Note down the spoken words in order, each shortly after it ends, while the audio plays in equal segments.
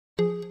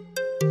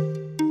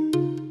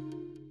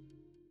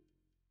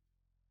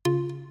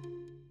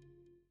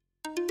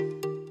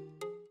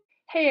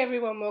Hey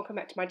everyone, welcome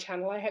back to my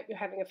channel. I hope you're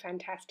having a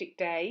fantastic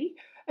day.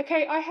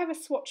 Okay, I have a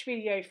swatch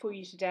video for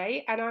you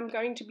today and I'm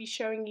going to be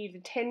showing you the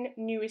 10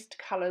 newest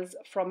colours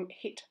from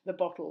Hit the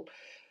Bottle.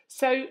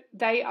 So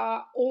they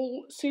are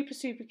all super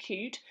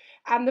cute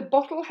and the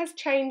bottle has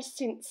changed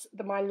since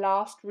my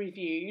last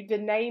review. The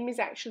name is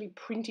actually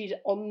printed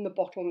on the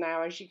bottle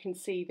now, as you can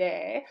see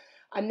there,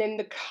 and then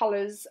the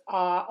colours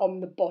are on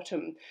the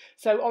bottom.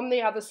 So on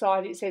the other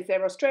side it says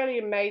they're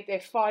Australian made, they're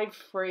 5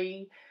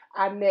 free,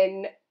 and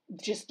then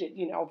just,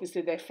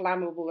 obviously they're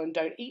flammable and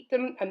don't eat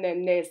them, and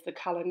then there's the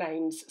colour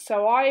names.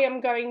 So I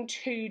am going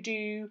to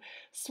do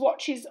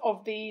swatches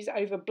of these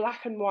over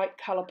black and white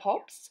colour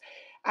pops,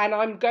 and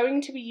I'm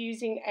going to be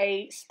using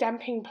a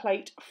stamping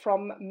plate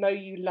from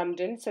MoYou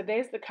London. So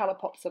there's the colour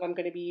pops that I'm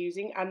going to be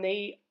using, and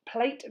the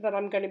plate that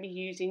I'm going to be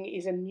using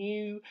is a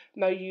new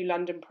MoYou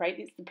London plate.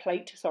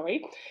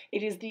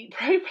 It is the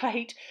Pro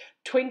Plate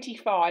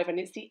 25 and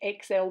it's the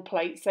XL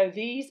plate. So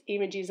these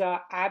images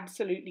are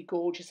absolutely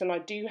gorgeous and I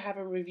do have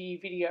a review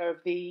video of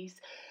these.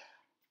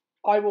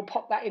 I will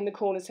pop that in the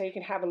corner so you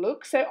can have a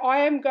look. So I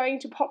am going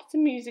to pop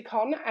some music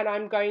on and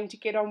I'm going to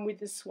get on with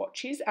the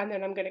swatches, and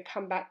then I'm going to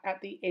come back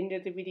at the end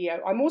of the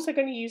video. I'm also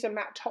going to use a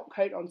matte top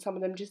coat on some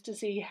of them just to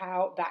see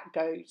how that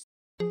goes.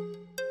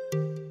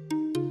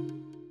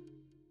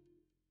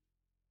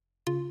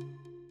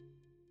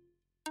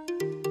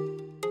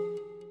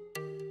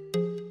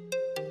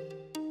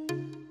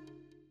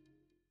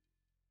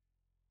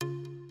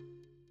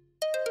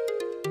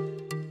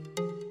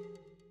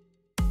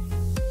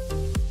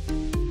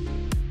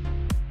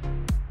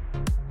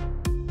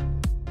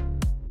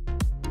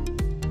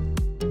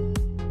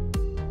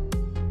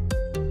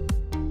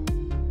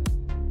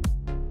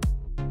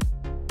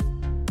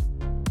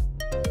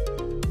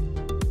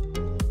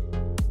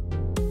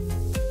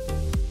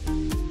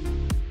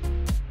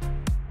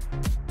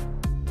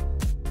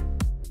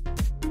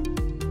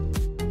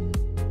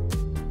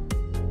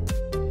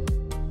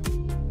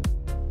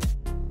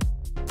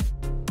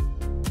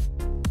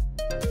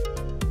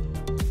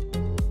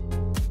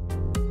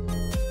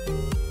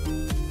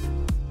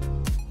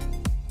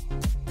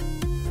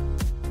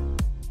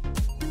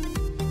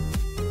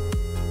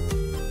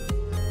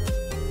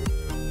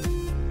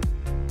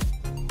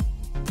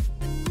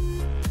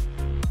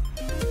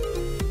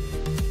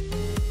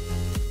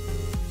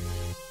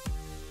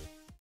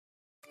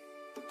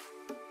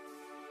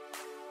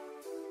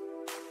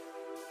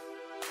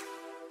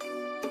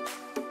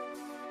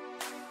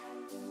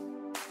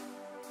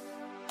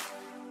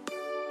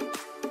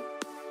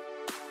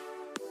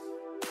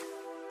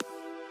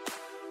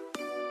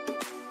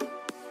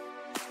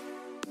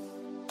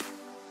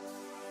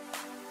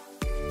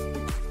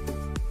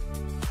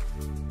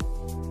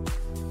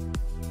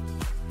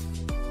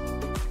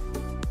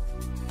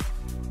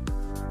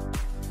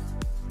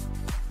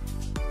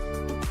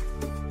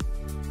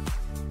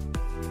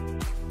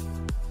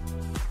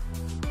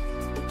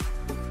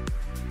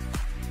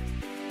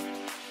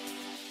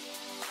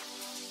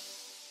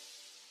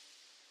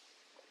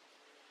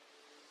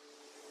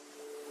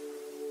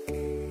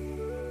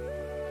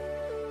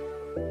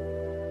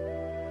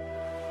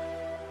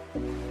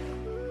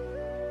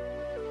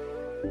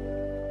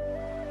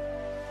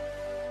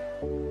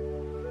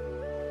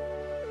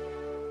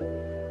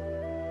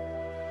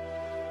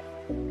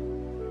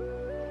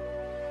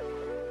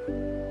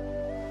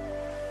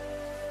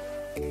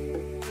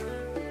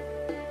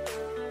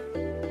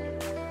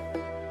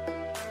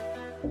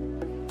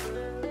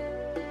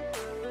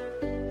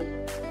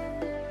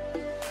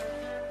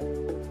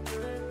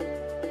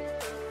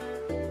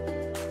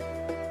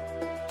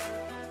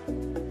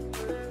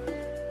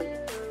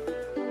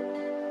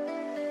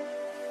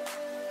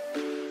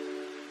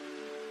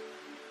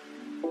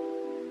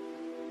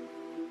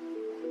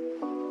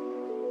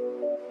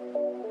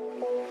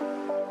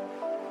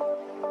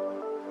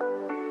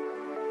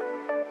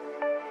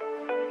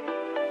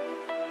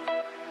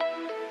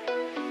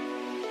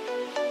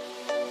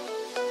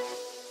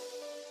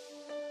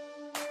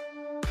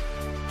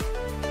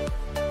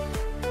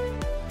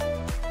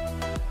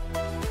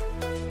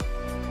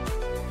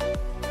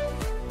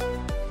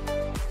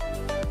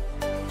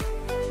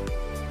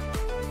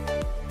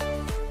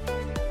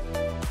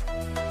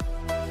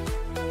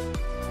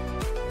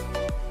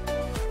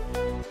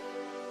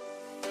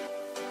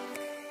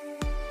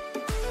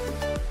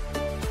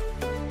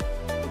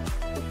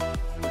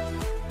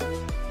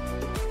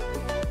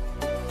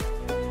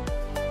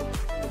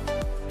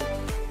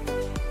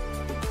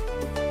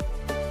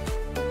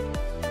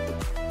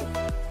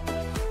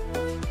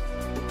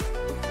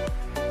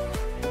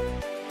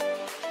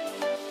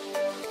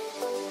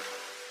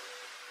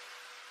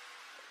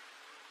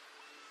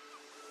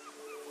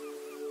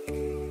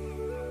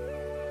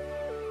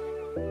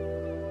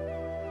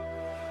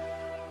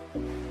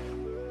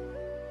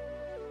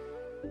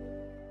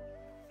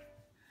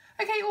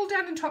 Okay, all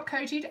done and top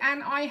coated,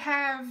 and I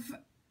have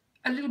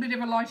a little bit of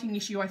a lighting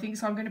issue, I think,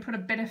 so I'm going to put a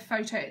better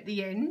photo at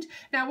the end.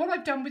 Now, what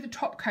I've done with the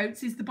top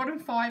coats is the bottom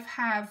 5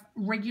 have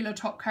regular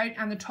top coat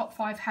and the top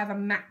 5 have a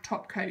matte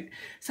top coat.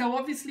 So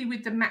obviously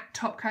with the matte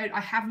top coat,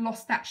 I have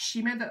lost that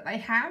shimmer that they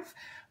have,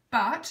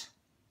 but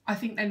I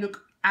think they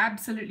look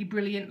absolutely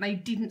brilliant. They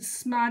didn't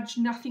smudge,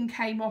 nothing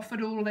came off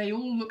at all. They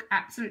all look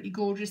absolutely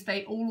gorgeous.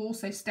 They all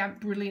also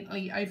stamp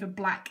brilliantly over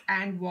black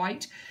and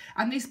white.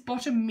 And this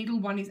bottom middle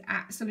one is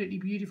absolutely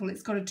beautiful.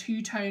 It's got a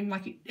two-tone,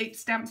 like it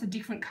stamps a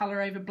different colour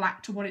over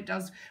black to what it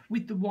does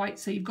with the white.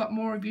 So you've got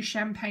more of your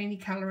champagne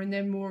colour and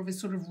then more of a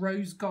sort of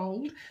rose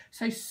gold.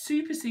 So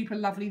super, super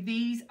lovely.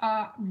 These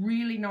are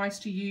really nice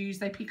to use.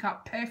 They pick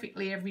up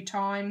perfectly every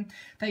time.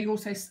 They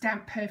also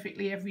stamp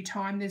perfectly every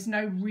time. There's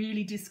no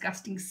really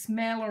disgusting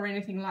smell or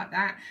anything like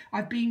that.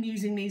 I've been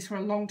using these for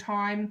a long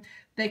time.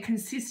 They're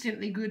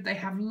consistently good. They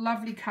have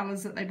lovely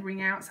colours that they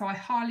bring out, so I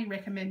highly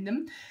recommend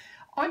them.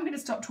 I'm going to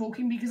stop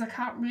talking because I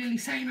can't really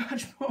say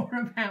much more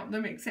about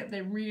them, except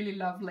they're really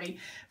lovely,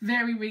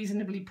 very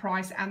reasonably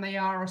priced, and they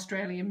are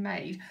Australian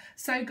made.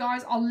 So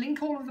guys, I'll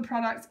link all of the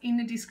products in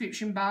the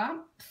description bar.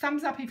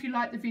 Thumbs up if you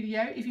like the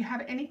video. If you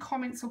have any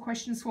comments or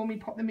questions for me,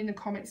 pop them in the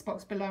comments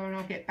box below and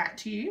I'll get back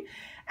to you.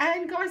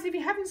 And guys, if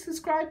you haven't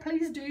subscribed,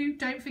 please do.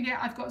 Don't forget,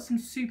 I've got some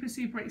super,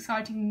 super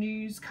exciting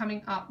news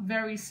coming up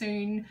very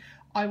soon.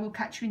 I will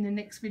catch you in the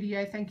next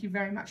video. Thank you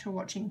very much for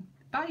watching.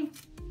 Bye.